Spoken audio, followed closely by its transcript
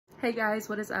Hey guys,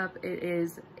 what is up? It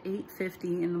is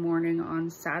 8:50 in the morning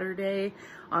on Saturday,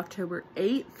 October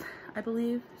 8th, I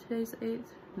believe. Today's the 8th,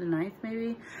 the 9th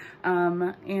maybe.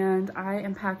 And I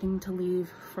am packing to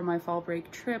leave for my fall break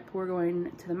trip. We're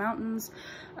going to the mountains.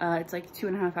 It's like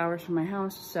 2.5 hours from my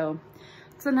house, so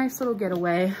it's a nice little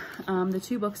getaway. The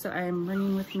two books that I am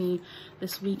bringing with me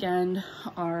this weekend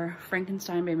are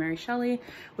Frankenstein by Mary Shelley,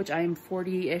 which I am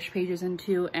 40-ish pages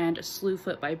into, and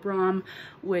Slewfoot by Bram,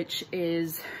 which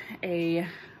is a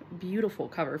beautiful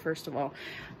cover, first of all,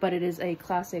 but it is a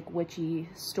classic witchy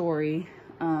story.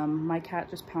 My cat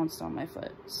just pounced on my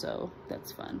foot, so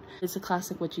that's fun. It's a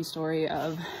classic witchy story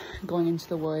of going into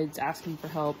the woods, asking for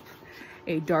help,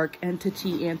 a dark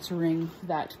entity answering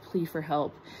that plea for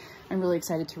help. I'm really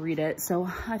excited to read it, so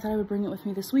I thought I would bring it with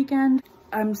me this weekend.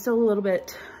 I'm still a little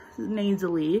bit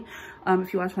nasally.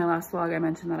 If you watched my last vlog, I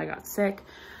mentioned that I got sick,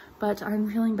 but I'm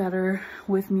feeling better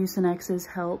with Mucinex's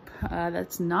help.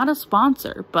 That's not a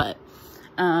sponsor, but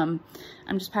I'm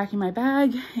just packing my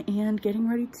bag and getting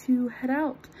ready to head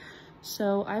out.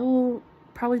 So I will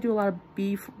probably do a lot of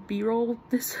B-roll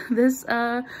this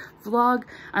vlog.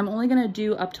 I'm only gonna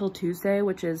do up till Tuesday,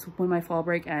 which is when my fall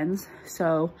break ends.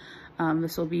 So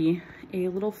this will be a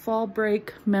little fall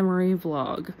break memory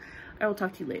vlog. I will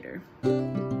talk to you later.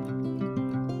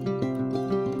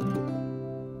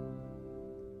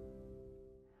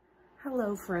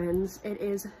 Hello friends, it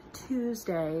is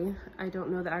Tuesday. I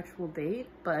don't know the actual date,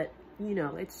 but you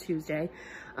know, it's Tuesday.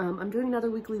 I'm doing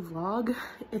another weekly vlog.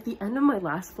 At the end of my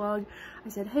last vlog, I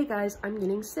said, hey guys, I'm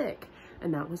getting sick.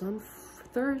 And that was on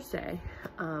Thursday.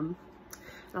 And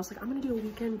I was like, I'm gonna do a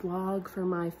weekend vlog for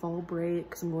my fall break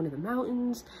because I'm going to the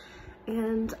mountains.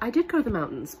 And I did go to the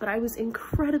mountains, but I was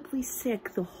incredibly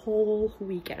sick the whole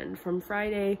weekend. From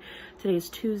Friday, today's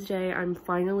Tuesday, I'm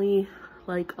finally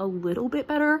like a little bit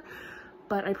better.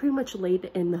 But I pretty much laid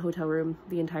in the hotel room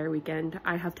the entire weekend.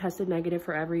 I have tested negative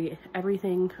for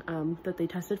everything that they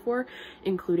tested for,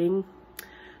 including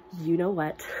you know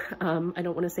what. I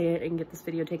don't want to say it and get this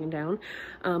video taken down,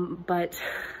 but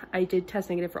I did test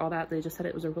negative for all that. They just said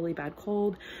it was a really bad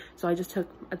cold, so I just took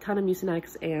a ton of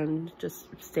Mucinex and just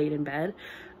stayed in bed.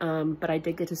 But I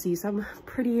did get to see some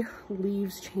pretty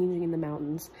leaves changing in the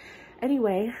mountains.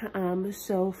 Anyway,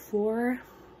 so for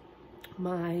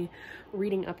my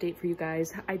reading update for you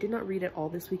guys, I did not read it all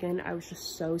this weekend. I was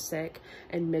just so sick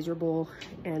and miserable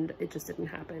and it just didn't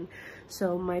happen.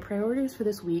 So my priorities for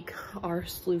this week are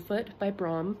Slewfoot by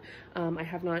Bram. I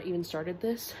have not even started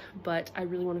this, but I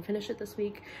really want to finish it this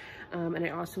week. And I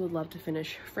also would love to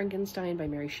finish Frankenstein by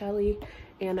Mary Shelley.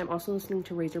 And I'm also listening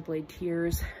to Razorblade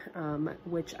Tears,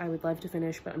 which I would love to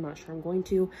finish, but I'm not sure I'm going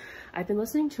to. I've been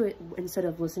listening to it instead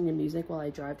of listening to music while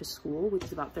I drive to school, which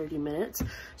is about 30 minutes.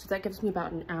 So that gives me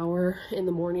about an hour in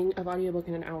the morning of audiobook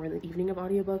and an hour in the evening of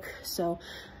audiobook. So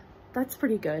that's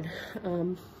pretty good.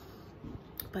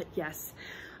 But yes,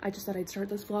 I just thought I'd start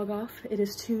this vlog off. It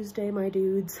is Tuesday, my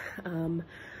dudes.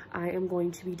 I am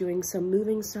going to be doing some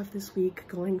moving stuff this week,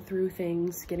 going through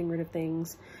things, getting rid of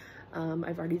things.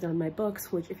 I've already done my books,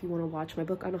 which if you want to watch my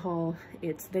book unhaul,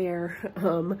 it's there.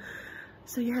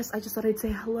 So yes, I just thought I'd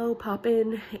say hello, pop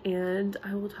in, and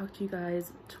I will talk to you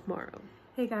guys tomorrow.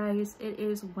 Hey guys, it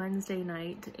is Wednesday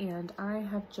night, and I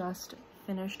have just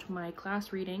finished my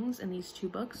class readings in these two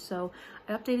books. So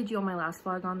I updated you on my last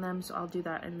vlog on them, so I'll do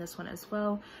that in this one as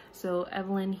well. So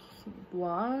Evelyn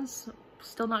Huas,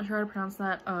 still not sure how to pronounce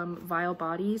that, Vile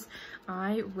Bodies.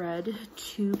 I read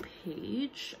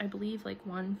 2-page, I believe like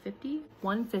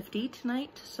 150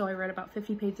 tonight. So I read about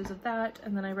 50 pages of that,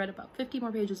 and then I read about 50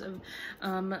 more pages of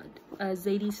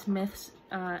Zadie Smith's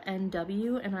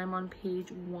NW, and I'm on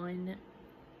page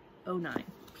 109.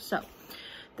 So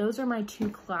those are my two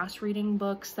class reading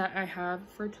books that I have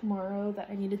for tomorrow that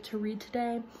I needed to read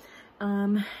today.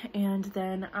 And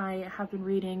then I have been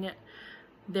reading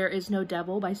There Is No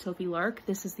Devil by Sophie Lark.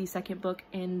 This is the second book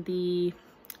in the,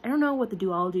 I don't know what the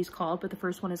duology is called, but the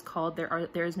first one is called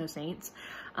There Is No Saints.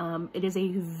 It is a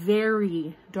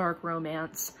very dark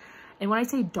romance. And when I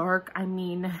say dark, I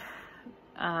mean,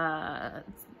 I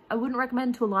wouldn't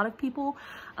recommend to a lot of people.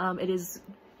 It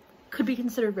could be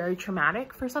considered very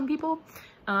traumatic for some people.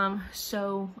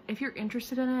 So if you're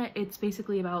interested in it, it's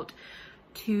basically about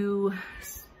two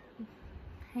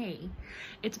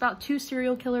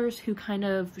serial killers who kind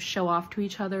of show off to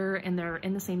each other, and they're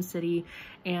in the same city,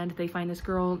 and they find this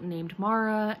girl named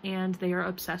Mara, and they are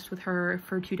obsessed with her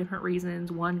for two different reasons.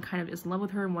 One kind of is in love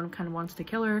with her, and one kind of wants to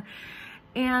kill her,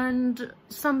 and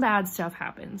some bad stuff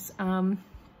happens.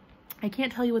 I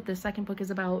can't tell you what the second book is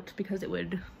about because it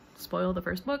would spoil the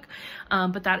first book,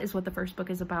 but that is what the first book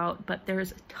is about. But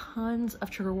there's tons of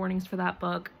trigger warnings for that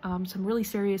book, some really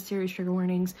serious trigger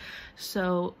warnings,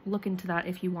 so look into that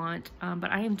if you want.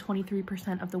 But I am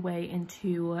 23% of the way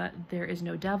into There Is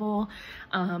No Devil,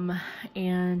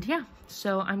 and yeah,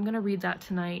 so I'm gonna read that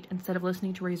tonight instead of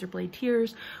listening to Razorblade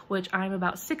Tears, which I'm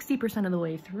about 60% of the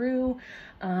way through.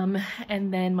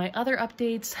 And then my other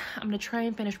updates, I'm gonna try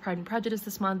and finish Pride and Prejudice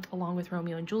this month along with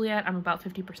Romeo and Juliet. I'm about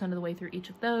 50% of the way through each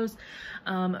of those.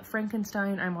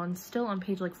 Frankenstein, I'm still on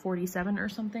page like 47 or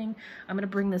something. I'm gonna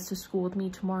bring this to school with me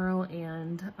tomorrow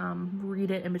and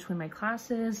read it in between my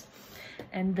classes.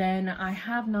 And then I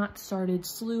have not started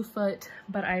Slewfoot,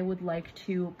 but I would like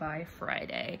to by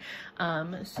Friday.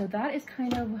 So that is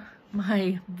kind of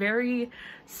my very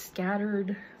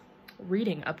scattered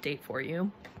reading update for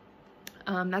you.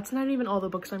 That's not even all the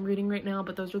books I'm reading right now,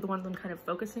 but those are the ones I'm kind of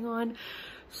focusing on.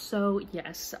 So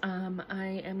yes,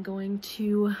 I am going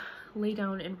to lay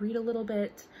down and read a little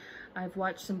bit. I've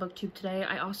watched some booktube today.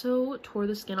 I also tore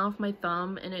the skin off my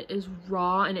thumb and it is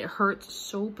raw and it hurts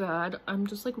so bad. I'm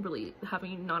just like really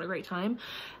having not a great time.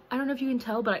 I don't know if you can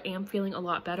tell, but I am feeling a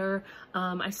lot better.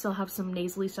 I still have some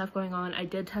nasally stuff going on. I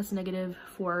did test negative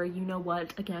for you know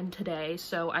what again today,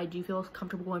 so I do feel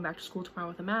comfortable going back to school tomorrow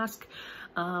with a mask.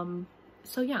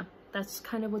 So yeah, that's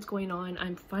kind of what's going on.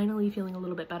 I'm finally feeling a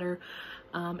little bit better.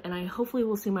 And I hopefully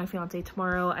will see my fiance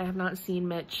tomorrow. I have not seen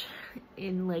Mitch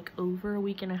in like over a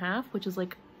week and a half, which is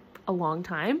like a long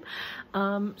time.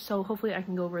 So hopefully I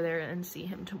can go over there and see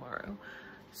him tomorrow.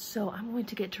 So I'm going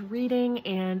to get to reading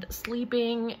and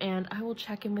sleeping, and I will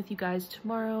check in with you guys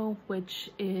tomorrow, which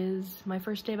is my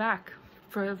first day back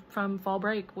from fall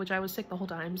break, which I was sick the whole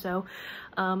time. So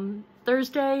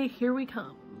Thursday, here we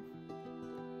come.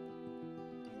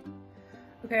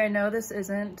 Okay, I know this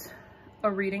isn't a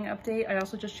reading update. I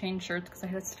also just changed shirts because I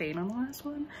had a stain on the last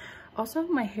one. Also,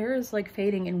 my hair is like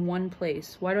fading in one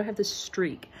place. Why do I have this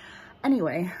streak?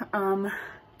 Anyway, can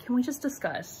we just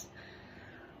discuss?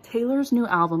 Taylor's new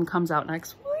album comes out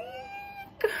next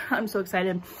week. I'm so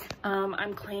excited.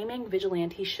 I'm claiming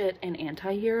Vigilante Shit and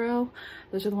Antihero.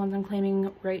 Those are the ones I'm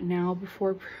claiming right now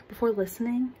before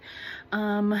listening.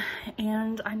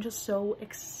 And I'm just so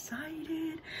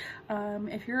excited.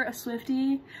 If you're a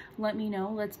Swiftie, let me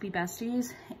know. Let's be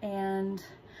besties. And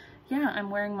yeah, I'm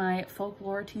wearing my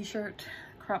folklore t-shirt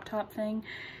crop top thing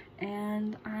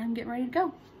and I'm getting ready to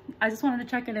go. I just wanted to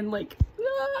check in and like,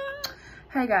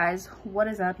 hey guys, what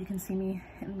is up? You can see me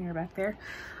in the mirror back there.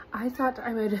 I thought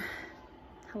I would,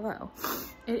 hello.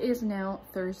 It is now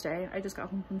Thursday. I just got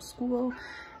home from school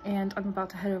and I'm about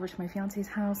to head over to my fiance's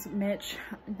house. Mitch,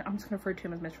 I'm just gonna refer to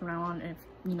him as Mitch from now on. If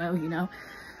you know, you know.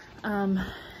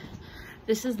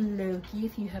 This is Loki,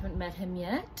 if you haven't met him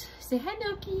yet. Say hi,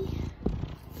 Loki.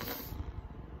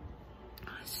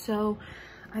 So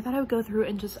I thought I would go through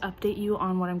and just update you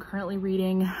on what I'm currently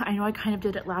reading. I know I kind of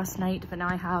did it last night, but now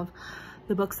I have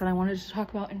the books that I wanted to talk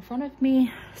about in front of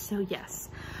me. So yes.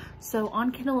 So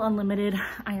on Kindle Unlimited,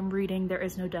 I am reading There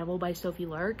Is No Devil by Sophie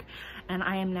Lark, and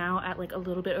I am now at like a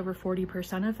little bit over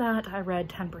 40% of that. I read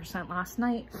 10% last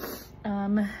night.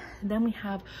 Then we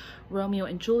have Romeo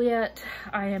and Juliet.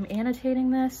 I am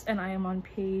annotating this, and I am on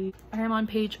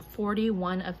page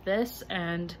 41 of this,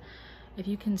 and if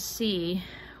you can see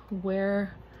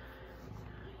where,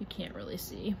 you can't really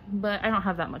see, but I don't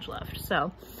have that much left.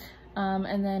 So,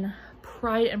 and then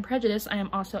Pride and Prejudice, I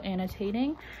am also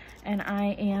annotating, and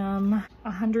I am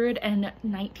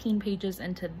 119 pages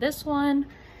into this one.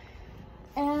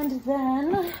 And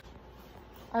then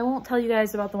I won't tell you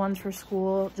guys about the ones for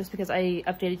school just because I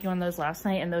updated you on those last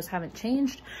night and those haven't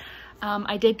changed.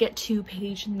 I did get to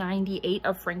page 98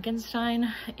 of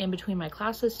Frankenstein in between my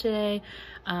classes today.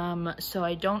 So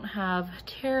I don't have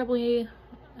terribly,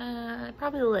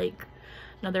 probably like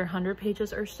another 100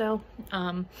 pages or so.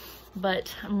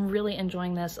 But I'm really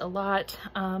enjoying this a lot.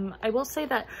 I will say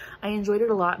that I enjoyed it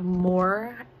a lot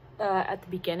more at the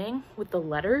beginning with the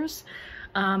letters.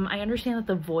 I understand that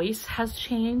the voice has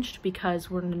changed because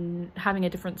we're having a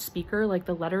different speaker. Like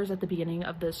the letters at the beginning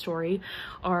of the story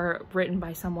are written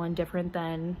by someone different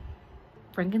than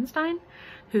Frankenstein,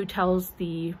 who tells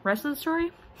the rest of the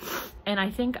story. And I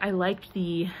think I liked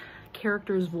the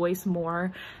character's voice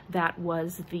more that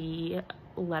was the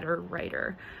letter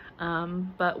writer.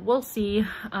 But we'll see.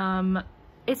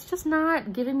 It's just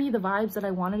not giving me the vibes that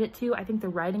I wanted it to. I think the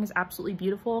writing is absolutely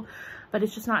beautiful, but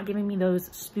it's just not giving me those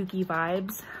spooky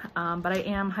vibes. But I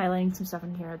am highlighting some stuff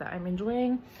in here that I'm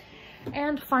enjoying.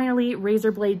 And finally,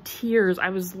 Razorblade Tears. I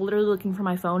was literally looking for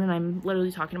my phone and I'm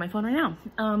literally talking to my phone right now.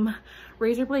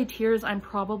 Razorblade Tears, I'm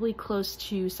probably close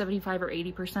to 75 or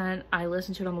 80%. I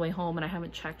listened to it on the way home and I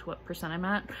haven't checked what percent I'm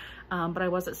at, but I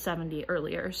was at 70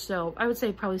 earlier. So I would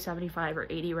say probably 75 or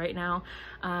 80 right now.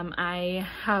 I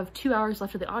have 2 hours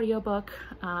left of the audiobook.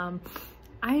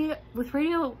 With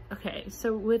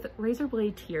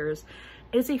Razorblade Tears,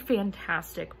 it is a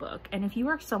fantastic book. And if you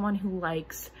are someone who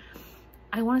likes,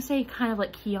 I want to say kind of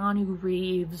like Keanu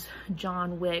Reeves,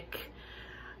 John Wick,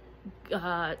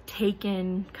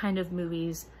 Taken kind of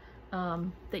movies,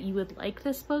 that you would like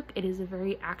this book. It is a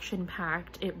very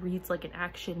action-packed, it reads like an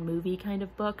action movie kind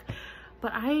of book.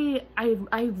 But I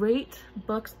rate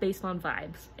books based on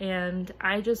vibes, and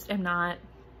I just am not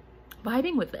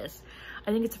vibing with this.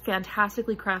 I think it's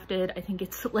fantastically crafted. I think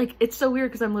it's like, it's so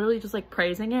weird because I'm literally just like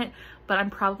praising it, but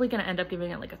I'm probably going to end up giving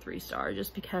it like a 3-star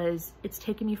just because it's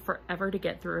taken me forever to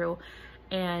get through.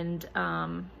 And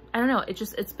I don't know,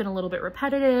 it's been a little bit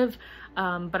repetitive,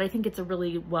 but I think it's a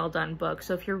really well done book.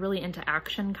 So if you're really into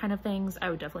action kind of things, I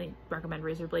would definitely recommend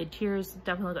Razorblade Tears.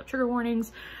 Definitely look up trigger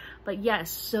warnings. But yes,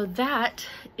 so that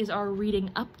is our reading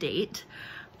update.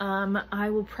 I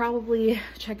will probably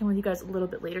check in with you guys a little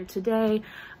bit later today,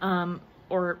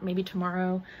 or maybe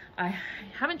tomorrow. I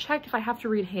haven't checked if I have to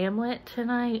read Hamlet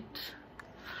tonight,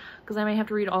 because I may have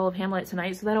to read all of Hamlet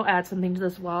tonight, so that'll add something to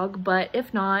this vlog. But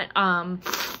if not,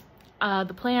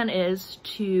 the plan is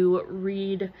to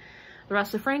read the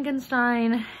rest of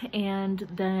Frankenstein and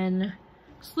then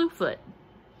Slewfoot,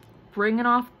 bringing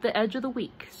off the edge of the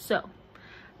week. So,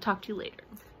 talk to you later.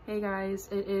 Hey guys,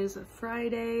 it is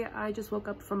Friday. I just woke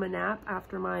up from a nap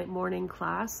after my morning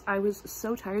class. I was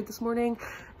so tired this morning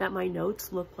that my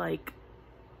notes look like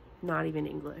not even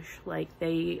English. Like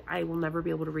I will never be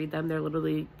able to read them. They're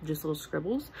literally just little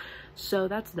scribbles. So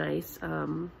that's nice.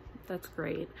 That's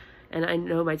great. And I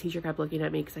know my teacher kept looking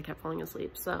at me because I kept falling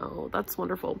asleep. So that's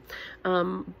wonderful.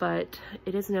 But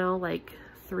it is now like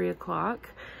 3 o'clock.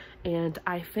 And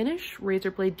I finished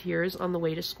Razorblade Tears on the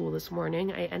way to school this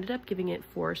morning. I ended up giving it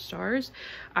 4 stars.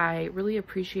 I really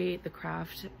appreciate the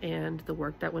craft and the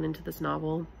work that went into this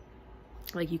novel.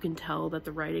 Like, you can tell that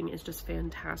the writing is just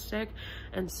fantastic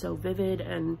and so vivid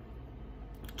and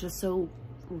just so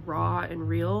raw and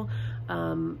real.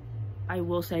 I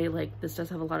will say, like, this does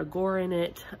have a lot of gore in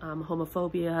it,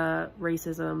 homophobia,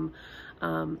 racism.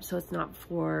 So it's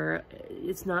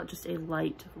not just a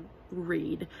light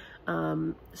read.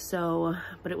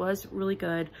 But it was really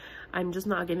good. I'm just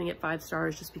not giving it 5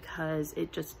 stars just because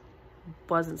it just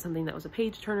wasn't something that was a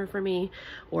page turner for me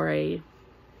or a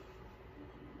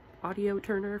audio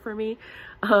turner for me.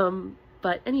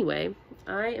 But anyway,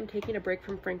 I am taking a break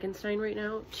from Frankenstein right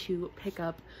now to pick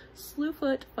up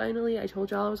Slewfoot. Finally, I told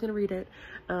y'all I was going to read it,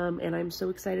 and I'm so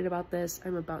excited about this.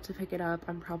 I'm about to pick it up.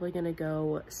 I'm probably going to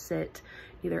go sit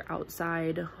either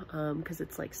outside, because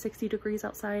it's like 60 degrees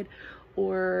outside,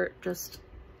 or just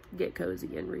get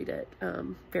cozy and read it.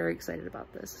 Very excited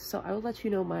about this. So I will let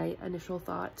you know my initial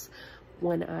thoughts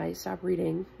when I stop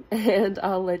reading, and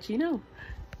I'll let you know.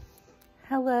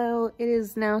 Hello, it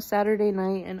is now Saturday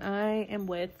night and I am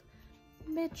with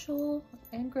Mitchell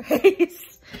and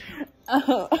Grace.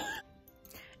 I've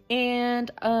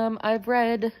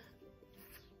read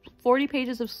 40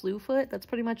 pages of Slewfoot. That's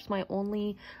pretty much my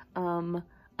only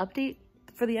update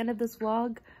for the end of this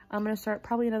vlog. I'm going to start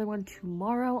probably another one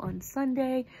tomorrow on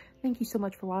Sunday. Thank you so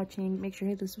much for watching. Make sure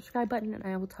you hit the subscribe button and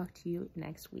I will talk to you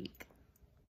next week.